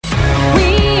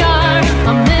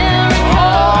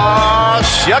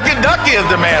shucky ducky, as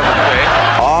the man would say.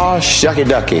 Ah, shucky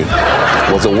ducky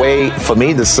was a way for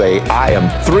me to say I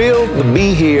am thrilled to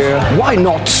be here. Why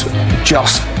not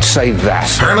just say that?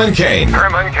 Herman Cain.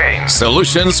 Herman Cain.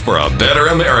 Solutions for a better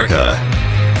America.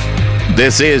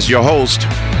 This is your host,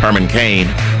 Herman Cain.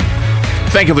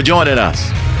 Thank you for joining us.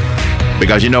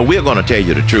 Because, we're going to tell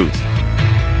you the truth.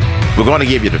 We're going to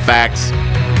give you the facts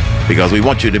because we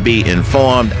want you to be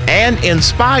informed and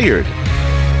inspired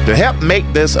to help make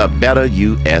this a better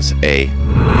USA.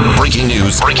 Breaking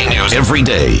news every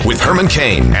day with Herman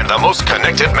Cain and the most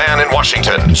connected man in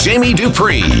Washington, Jamie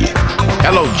Dupree.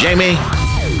 Hello, Jamie.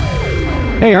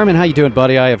 Hey, Herman, how you doing,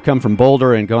 buddy? I have come from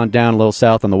Boulder and gone down a little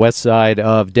south on the west side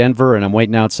of Denver, and I'm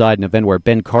waiting outside an event where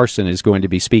Ben Carson is going to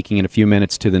be speaking in a few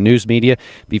minutes to the news media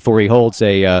before he holds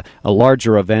a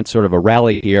larger event, sort of a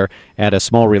rally here at a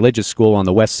small religious school on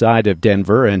the west side of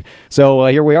Denver. And so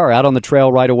here we are out on the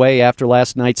trail right away after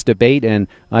last night's debate, and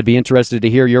I'd be interested to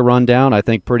hear your rundown. I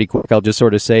think pretty quick I'll just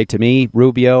sort of say, to me,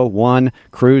 Rubio 1,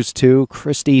 Cruz 2,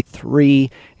 Christie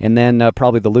 3, and then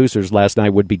probably the losers last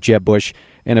night would be Jeb Bush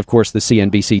and, of course, the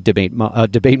CNBC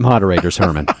debate moderators,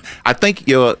 Herman. I think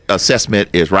your assessment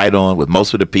is right on with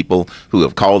most of the people who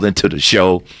have called into the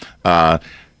show.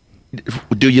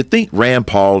 Do you think Rand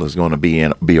Paul is going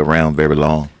to be around very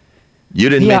long? You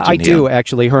didn't mention him. Yeah, I do,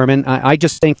 actually, Herman. I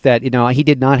just think that, he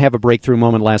did not have a breakthrough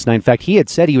moment last night. In fact, he had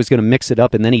said he was going to mix it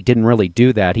up, and then he didn't really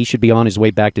do that. He should be on his way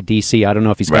back to D.C. I don't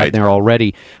know if he's gotten there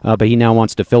already, but he now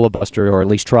wants to filibuster, or at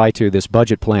least try to, this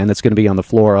budget plan that's going to be on the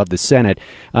floor of the Senate.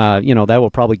 That will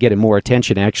probably get him more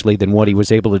attention, actually, than what he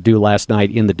was able to do last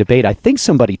night in the debate. I think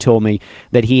somebody told me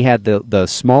that he had the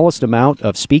smallest amount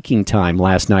of speaking time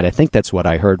last night. I think that's what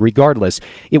I heard. Regardless,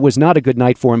 it was not a good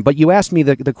night for him. But you asked me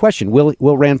the question,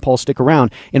 will Rand Paul stick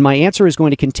around? And my answer is going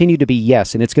to continue to be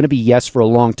yes, and it's going to be yes for a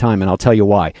long time, and I'll tell you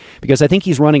why. Because I think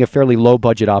he's running a fairly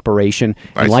low-budget operation,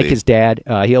 and like his dad,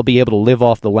 he'll be able to live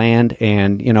off the land,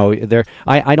 and,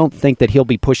 I don't think that he'll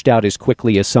be pushed out as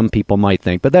quickly as some people might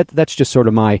think. But that's just sort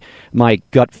of my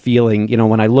gut feeling.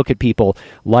 When I look at people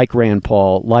like Rand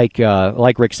Paul, like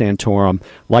Rick Santorum,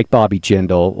 like Bobby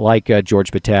Jindal, like George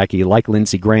Pataki, like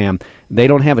Lindsey Graham, they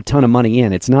don't have a ton of money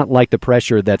in. It's not like the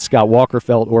pressure that Scott Walker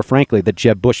felt, or frankly that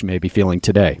Jeb Bush may be feeling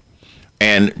today.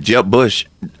 And Jeb Bush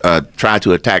tried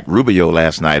to attack Rubio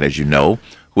last night, as you know,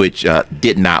 which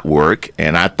did not work.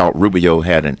 And I thought Rubio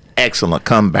had an excellent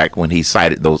comeback when he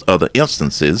cited those other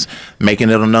instances, making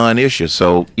it a non-issue.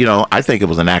 So, I think it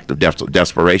was an act of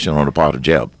desperation on the part of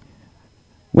Jeb.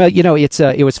 Well,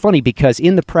 it was funny because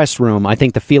in the press room, I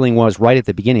think the feeling was right at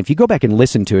the beginning. If you go back and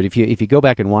listen to it, if you go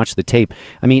back and watch the tape,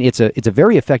 I mean, it's a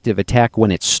very effective attack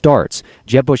when it starts.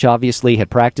 Jeb Bush obviously had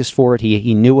practiced for it.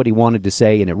 He knew what he wanted to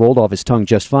say, and it rolled off his tongue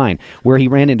just fine. Where he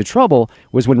ran into trouble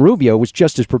was when Rubio was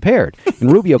just as prepared, and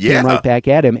Rubio came right back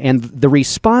at him. And the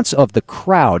response of the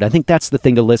crowd, I think that's the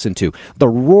thing to listen to. The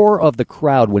roar of the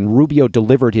crowd when Rubio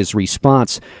delivered his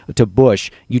response to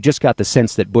Bush, you just got the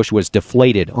sense that Bush was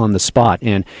deflated on the spot.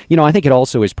 And I think it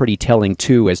also is pretty telling,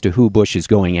 too, as to who Bush is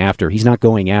going after. He's not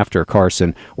going after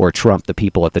Carson or Trump, the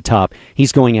people at the top.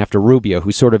 He's going after Rubio,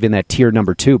 who's sort of in that tier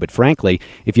number 2. But frankly,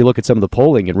 if you look at some of the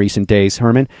polling in recent days,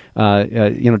 Herman,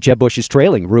 Jeb Bush is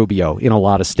trailing Rubio in a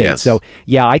lot of states. Yes. So,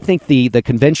 yeah, I think the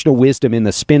conventional wisdom in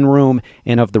the spin room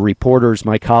and of the reporters,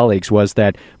 my colleagues, was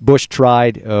that Bush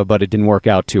tried, but it didn't work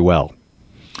out too well.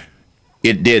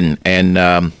 It didn't. And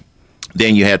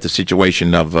then you had the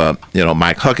situation of,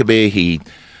 Mike Huckabee.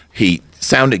 He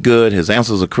sounded good. His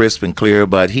answers are crisp and clear,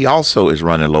 but he also is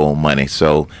running low on money.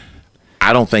 So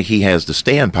I don't think he has the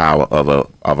staying power of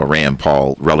a Rand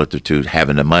Paul relative to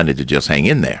having the money to just hang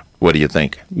in there. What do you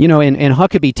think? And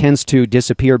Huckabee tends to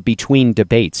disappear between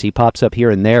debates. He pops up here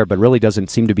and there, but really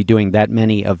doesn't seem to be doing that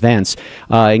many events.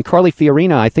 And Carly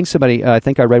Fiorina, I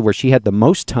think I read where she had the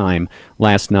most time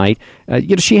last night.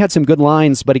 She had some good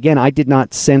lines, but again, I did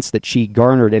not sense that she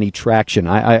garnered any traction.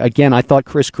 I thought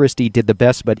Chris Christie did the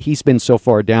best, but he's been so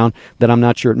far down that I'm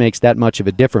not sure it makes that much of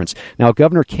a difference. Now,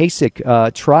 Governor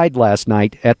Kasich tried last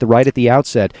night at the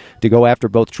outset to go after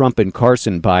both Trump and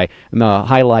Carson by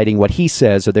highlighting what he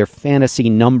says are their fantasy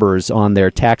numbers on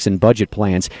their tax and budget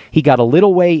plans. He got a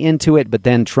little way into it, but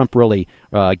then Trump really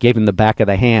gave him the back of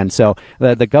the hand. So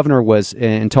the governor was,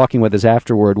 in talking with us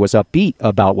afterward, was upbeat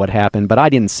about what happened, but I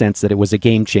didn't sense that it was a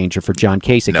game changer for John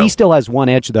Kasich. No. He still has one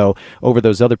edge, though, over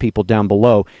those other people down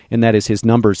below, and that is his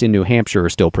numbers in New Hampshire are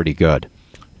still pretty good.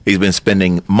 He's been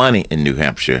spending money in New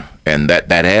Hampshire, and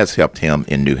that has helped him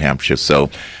in New Hampshire.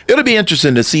 So it'll be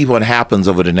interesting to see what happens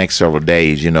over the next several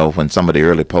days, when some of the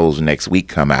early polls next week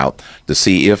come out, to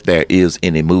see if there is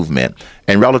any movement.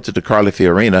 And relative to Carly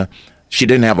Fiorina, she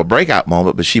didn't have a breakout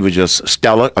moment, but she was just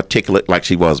stellar, articulate like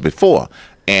she was before.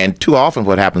 And too often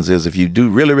what happens is if you do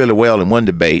really, really well in one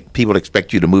debate, people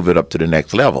expect you to move it up to the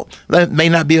next level. That may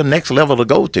not be a next level to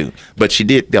go to, but she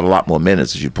did get a lot more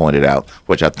minutes, as you pointed out,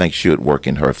 which I think should work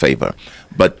in her favor.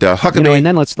 But Huckabee... and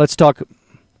then let's talk...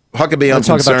 Huckabee, I'm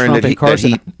concerned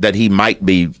that he might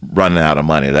be running out of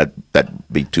money. That'd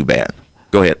be too bad.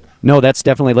 Go ahead. No, that's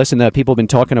definitely, listen, people have been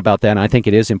talking about that, and I think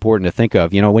it is important to think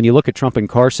of. When you look at Trump and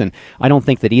Carson, I don't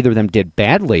think that either of them did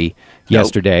badly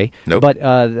yesterday. Nope. But,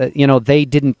 they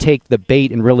didn't take the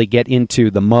bait and really get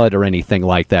into the mud or anything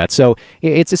like that. So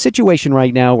it's a situation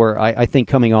right now where I think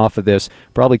coming off of this,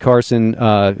 probably Carson,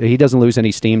 he doesn't lose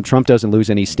any steam. Trump doesn't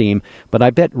lose any steam. But I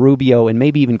bet Rubio and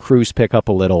maybe even Cruz pick up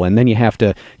a little. And then you have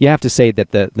to say that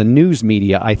the news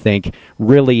media, I think,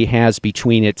 really has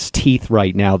between its teeth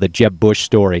right now the Jeb Bush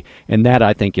story. And that,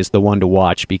 I think, is the one to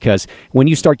watch, because when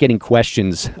you start getting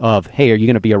questions of, hey, are you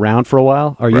going to be around for a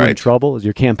while? Are you in trouble? Is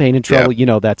your campaign in trouble?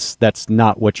 Yeah. That's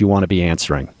not what you want to be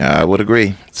answering. I would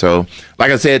agree. So,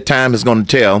 like I said, time is going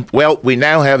to tell. Well, we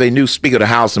now have a new Speaker of the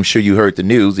House. I'm sure you heard the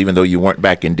news, even though you weren't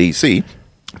back in D.C.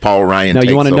 Paul Ryan. Now,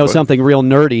 you want to know something real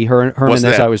nerdy? Herman,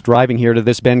 as I was driving here to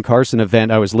this Ben Carson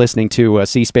event, I was listening to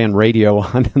C-SPAN radio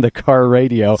on the car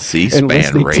radio.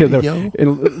 C-SPAN radio?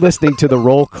 And listening to the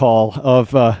roll call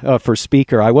for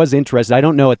Speaker. I was interested. I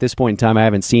don't know at this point in time. I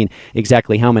haven't seen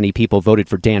exactly how many people voted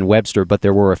for Dan Webster, but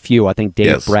there were a few. I think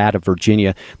Dave Brad of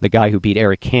Virginia, the guy who beat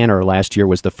Eric Cantor last year,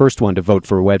 was the first one to vote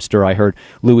for Webster. I heard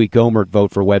Louis Gohmert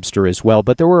vote for Webster as well.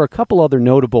 But there were a couple other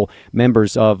notable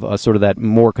members of sort of that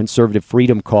more conservative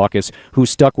Freedom Caucus who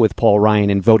stuck with Paul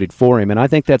Ryan and voted for him. And I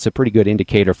think that's a pretty good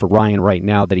indicator for Ryan right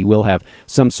now that he will have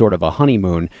some sort of a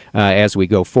honeymoon as we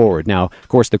go forward. Now, of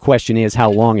course, the question is,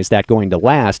 how long is that going to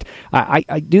last?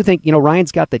 I do think,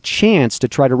 Ryan's got the chance to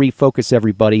try to refocus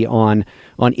everybody on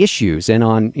issues and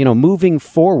on, moving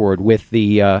forward with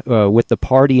the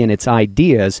party and its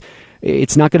ideas.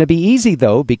 It's not going to be easy,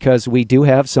 though, because we do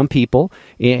have some people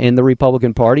in the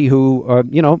Republican Party who are,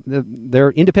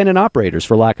 they're independent operators,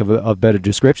 for lack of a better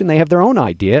description. They have their own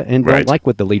idea and don't like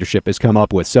what the leadership has come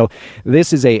up with. So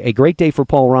this is a great day for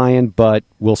Paul Ryan, but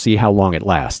we'll see how long it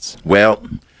lasts. Well,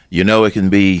 it can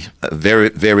be very,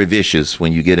 very vicious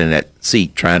when you get in that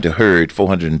seat trying to herd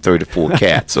 434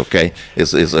 cats, okay?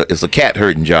 It's a cat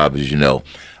herding job, as you know.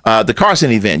 The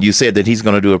Carson event, you said that he's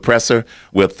going to do a presser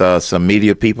with some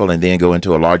media people and then go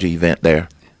into a larger event there.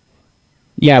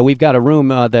 Yeah, we've got a room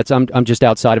that's I'm just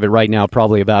outside of it right now,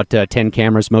 probably about 10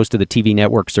 cameras. Most of the TV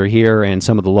networks are here and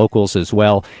some of the locals as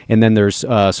well. And then there's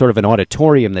sort of an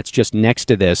auditorium that's just next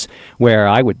to this where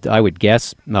I would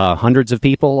guess hundreds of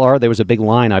people are. There was a big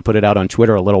line. I put it out on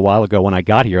Twitter a little while ago when I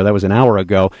got here. That was an hour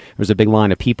ago. There was a big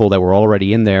line of people that were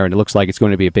already in there, and it looks like it's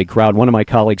going to be a big crowd. One of my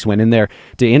colleagues went in there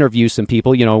to interview some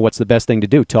people. What's the best thing to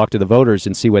do? Talk to the voters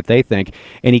and see what they think.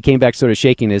 And he came back sort of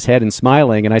shaking his head and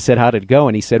smiling. And I said, how did it go?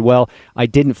 And he said, well, I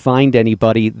didn't find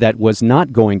anybody that was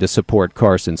not going to support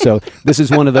Carson. So this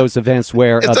is one of those events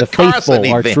where the faithful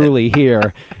are truly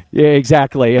here. Yeah,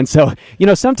 exactly. And so,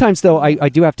 sometimes, though, I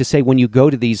do have to say, when you go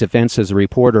to these events as a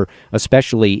reporter,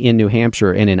 especially in New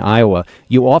Hampshire and in Iowa,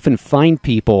 you often find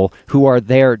people who are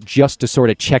there just to sort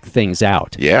of check things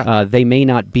out. Yeah. They may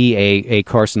not be a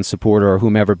Carson supporter or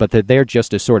whomever, but they're there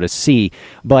just to sort of see.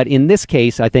 But in this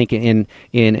case, I think in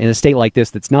a state like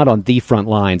this that's not on the front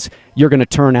lines, you're going to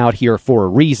turn out here for a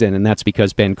reason, and that's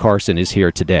because Ben Carson is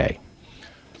here today.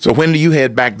 So when do you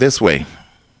head back this way?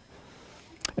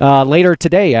 Later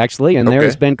today, actually, and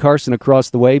there's Ben Carson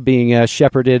across the way being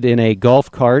shepherded in a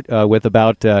golf cart with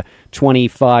about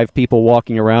 25 people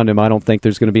walking around him. I don't think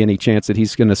there's going to be any chance that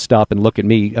he's going to stop and look at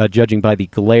me, judging by the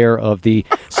glare of the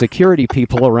security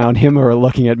people around him who are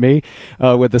looking at me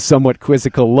with a somewhat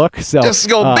quizzical look. So just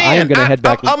go, Ben, I am going to head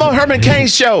back. I'm on Herman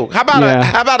Cain's show. How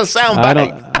about a sound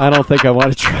bite? I don't think I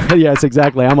want to try. Yes,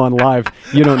 exactly. I'm on live.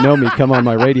 You don't know me. Come on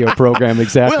my radio program.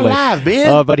 Exactly. We're live,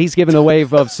 Ben. But he's giving a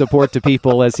wave of support to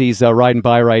people as he's riding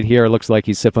by right here. It looks like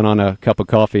he's sipping on a cup of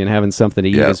coffee and having something to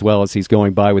eat as well as he's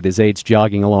going by with his aides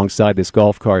jogging alongside this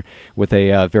golf cart with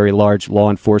a very large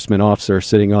law enforcement officer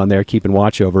sitting on there keeping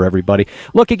watch over everybody.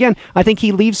 Look, again, I think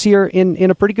he leaves here in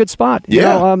a pretty good spot.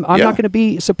 I'm not going to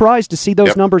be surprised to see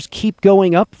those numbers keep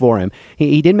going up for him.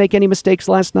 He didn't make any mistakes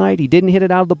last night. He didn't hit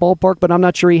it out of the ballpark, but I'm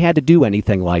not sure he had to do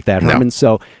anything like that, Herman.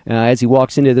 So as he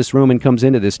walks into this room and comes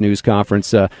into this news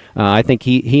conference, I think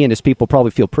he and his people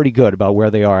probably feel pretty good about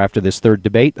where they are after this third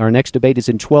debate. Our next debate is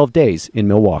in 12 days in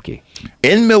Milwaukee.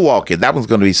 In Milwaukee, that one's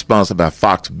going to be sponsored by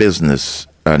Fox Business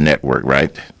Network,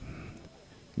 right?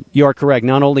 You are correct.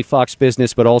 Not only Fox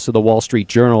Business, but also the Wall Street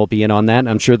Journal will be in on that. And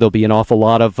I'm sure there'll be an awful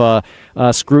lot of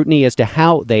scrutiny as to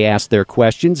how they ask their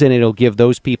questions, and it'll give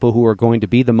those people who are going to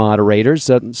be the moderators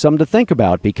something to think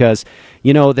about, because,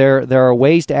 there are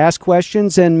ways to ask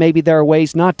questions, and maybe there are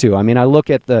ways not to. I mean, I look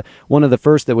at one of the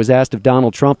first that was asked of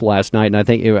Donald Trump last night, and I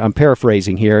think I'm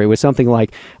paraphrasing here. It was something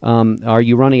like, "Are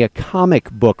you running a comic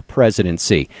book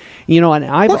presidency?" And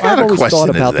I've always thought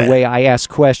about the way I ask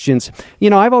questions.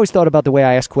 I've always thought about the way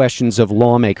I ask questions of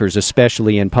lawmakers,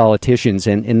 especially, and politicians,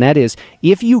 and that is,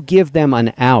 if you give them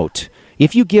an out,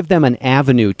 if you give them an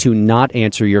avenue to not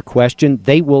answer your question,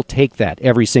 they will take that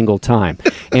every single time.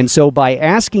 And so by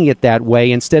asking it that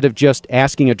way, instead of just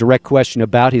asking a direct question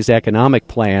about his economic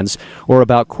plans or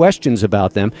about questions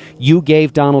about them, you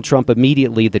gave Donald Trump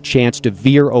immediately the chance to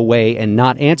veer away and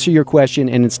not answer your question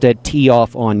and instead tee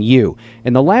off on you.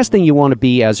 And the last thing you want to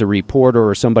be as a reporter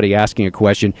or somebody asking a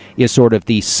question is sort of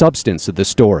the substance of the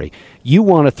story. You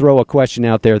want to throw a question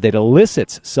out there that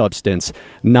elicits substance,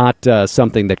 not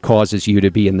something that causes you to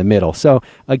be in the middle. So,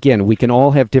 again, we can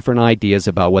all have different ideas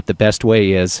about what the best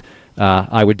way is.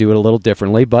 I would do it a little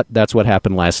differently, but that's what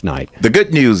happened last night. The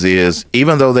good news is,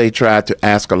 even though they tried to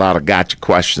ask a lot of gotcha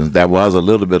questions, there was a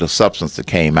little bit of substance that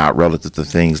came out relative to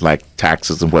things like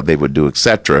taxes and what they would do,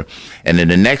 etc. And in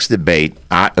the next debate,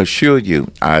 I assure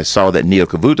you, I saw that Neil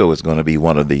Cavuto is going to be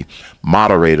one of the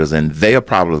moderators, and they are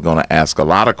probably going to ask a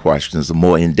lot of questions,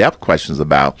 more in-depth questions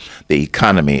about the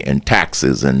economy and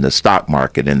taxes and the stock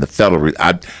market and the federal.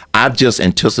 I just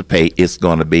anticipate it's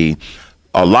going to be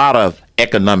a lot of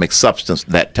economic substance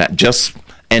that just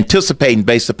anticipating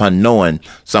based upon knowing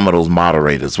some of those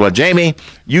moderators. Well, Jamie,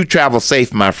 you travel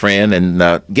safe, my friend,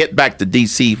 and get back to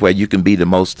D.C. where you can be the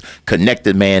most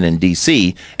connected man in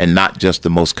D.C. and not just the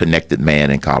most connected man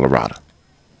in Colorado.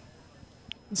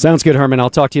 Sounds good, Herman. I'll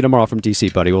talk to you tomorrow from D.C.,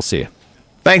 buddy. We'll see you.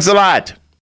 Thanks a lot.